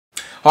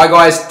Hi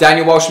guys,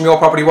 Daniel Walsh from Your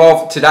Property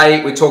Wealth.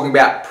 Today we're talking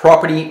about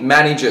property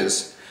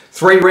managers.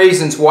 3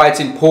 reasons why it's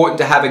important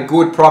to have a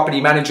good property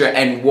manager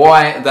and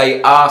why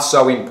they are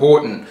so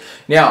important.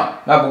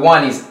 Now, number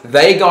 1 is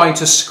they're going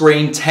to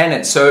screen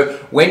tenants. So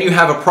when you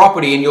have a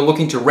property and you're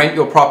looking to rent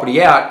your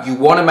property out, you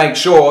want to make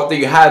sure that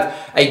you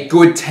have a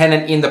good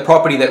tenant in the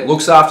property that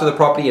looks after the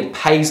property and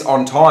pays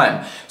on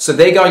time. So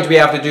they're going to be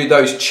able to do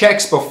those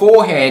checks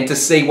beforehand to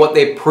see what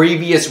their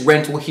previous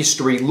rental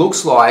history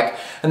looks like.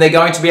 And they're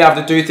going to be able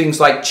to do things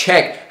like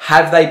check,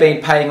 have they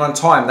been paying on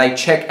time? They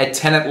check a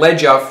tenant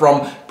ledger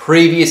from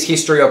previous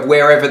history of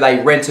wherever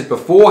they rented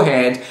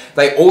beforehand.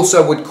 They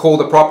also would call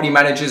the property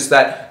managers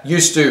that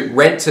used to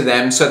rent to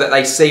them so that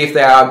they see if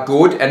they are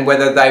good and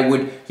whether they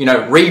would,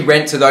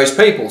 re-rent to those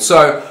people.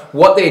 So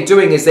what they're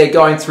doing is they're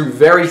going through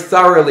very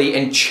thoroughly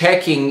and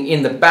checking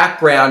in the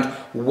background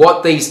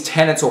what these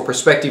tenants or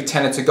prospective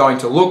tenants are going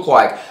to look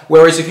like.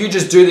 Whereas if you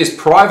just do this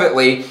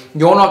privately,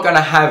 you're not going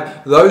to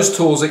have those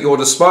tools at your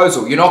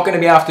disposal. You're not going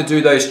to be able to do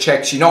those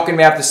checks. You're not going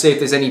to be able to see if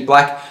there's any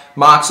black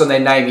marks on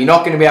their name. You're not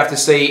going to be able to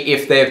see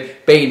if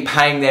they've been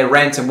paying their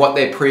rent and what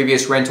their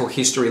previous rental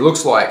history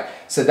looks like.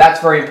 So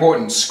that's very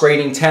important,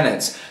 screening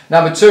tenants.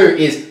 Number 2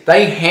 is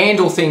they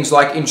handle things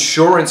like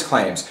insurance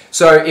claims.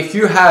 So if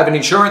you have an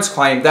insurance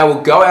claim, they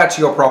will go out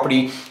to your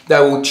property, they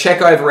will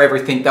check over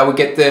everything, they will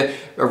get the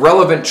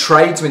relevant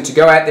tradesmen to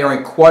go out there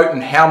and quote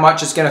and how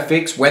much it's going to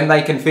fix, when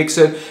they can fix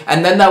it,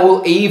 and then they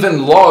will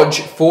even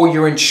lodge for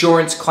your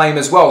insurance claim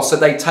as well. So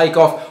they take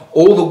off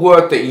all the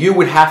work that you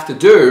would have to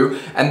do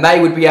and they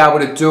would be able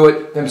to do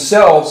it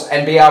themselves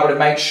and be able to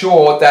make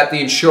sure that the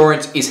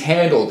insurance is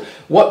handled.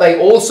 What they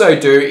also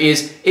do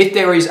is if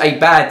there is a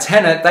bad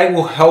tenant, they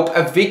will help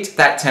evict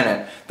that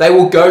tenant. They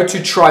will go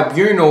to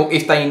tribunal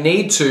if they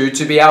need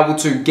to be able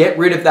to get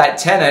rid of that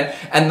tenant,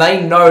 and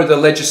they know the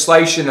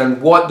legislation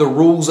and what the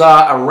rules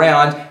are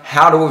around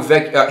how to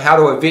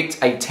evict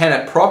a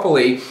tenant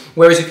properly.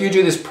 Whereas if you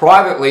do this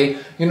privately,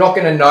 you're not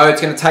going to know.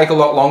 It's going to take a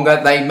lot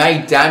longer. They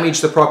may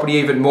damage the property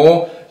even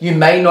more. You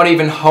may not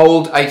even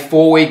hold a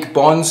 4-week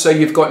bond, so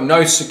you've got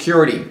no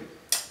security.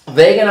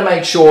 They're going to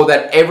make sure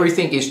that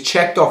everything is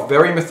checked off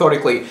very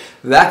methodically.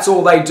 That's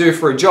all they do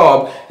for a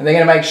job, and they're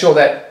going to make sure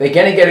that they're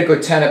going to get a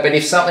good tenant, but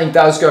if something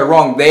does go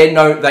wrong, they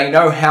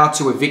know how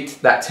to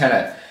evict that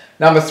tenant.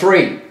 Number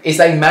 3 is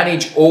they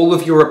manage all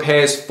of your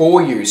repairs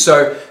for you.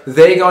 So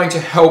they're going to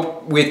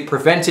help with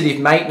preventative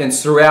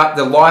maintenance throughout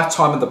the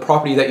lifetime of the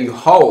property that you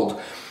hold.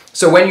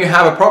 So when you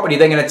have a property,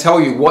 they're going to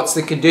tell you what's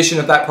the condition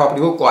of that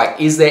property look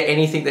like. Is there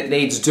anything that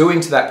needs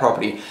doing to that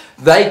property?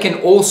 They can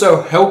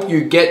also help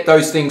you get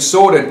those things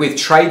sorted with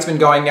tradesmen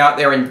going out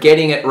there and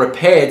getting it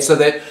repaired so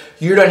that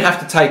you don't have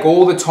to take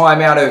all the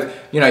time out of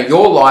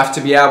your life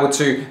to be able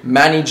to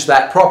manage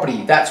that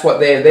property. That's what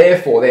they're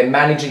there for. They're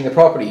managing the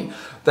property.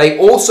 They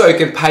also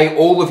can pay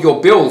all of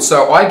your bills.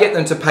 So I get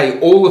them to pay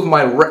all of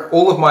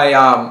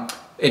my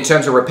in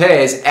terms of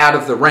repairs out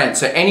of the rent.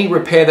 So any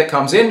repair that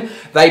comes in,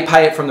 they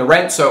pay it from the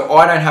rent, so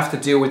I don't have to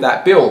deal with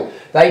that bill.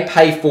 They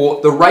pay for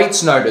the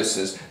rates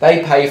notices.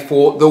 They pay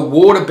for the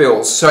water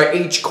bills. So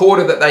each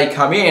quarter that they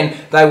come in,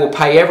 they will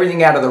pay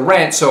everything out of the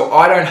rent, so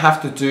I don't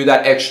have to do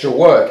that extra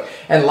work.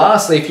 And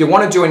lastly, if you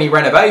want to do any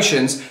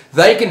renovations,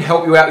 they can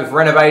help you out with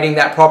renovating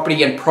that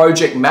property and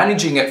project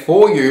managing it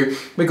for you,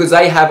 because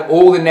they have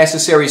all the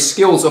necessary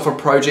skills of a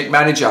project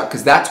manager,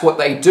 because that's what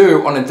they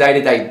do on a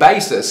day-to-day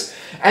basis.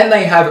 And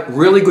they have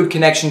really good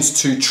connections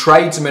to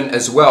tradesmen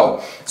as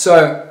well.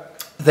 So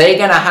they're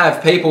going to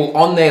have people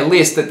on their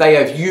list that they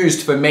have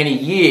used for many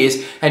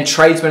years, and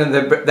tradesmen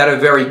that are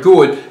very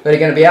good, that are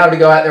going to be able to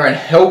go out there and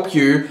help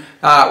you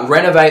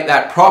renovate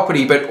that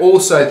property, but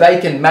also they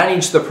can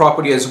manage the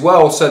property as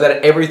well so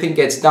that everything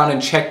gets done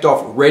and checked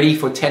off ready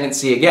for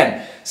tenancy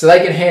again. So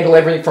they can handle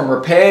everything from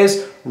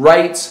repairs,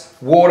 rates,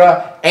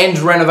 water, and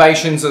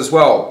renovations as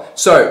well.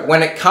 So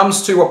when it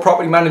comes to a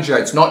property manager,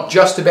 it's not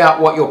just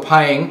about what you're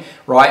paying,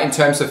 right, in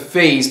terms of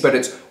fees, but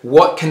it's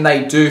what can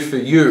they do for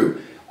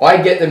you.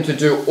 I get them to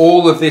do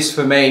all of this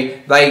for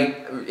me. They,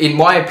 in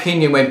my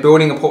opinion, when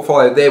building a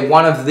portfolio, they're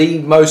one of the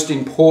most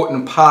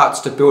important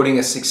parts to building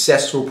a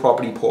successful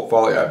property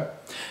portfolio.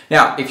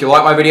 Now, if you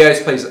like my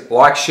videos, please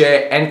like,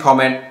 share, and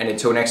comment. And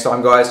until next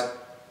time, guys,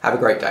 have a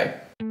great day.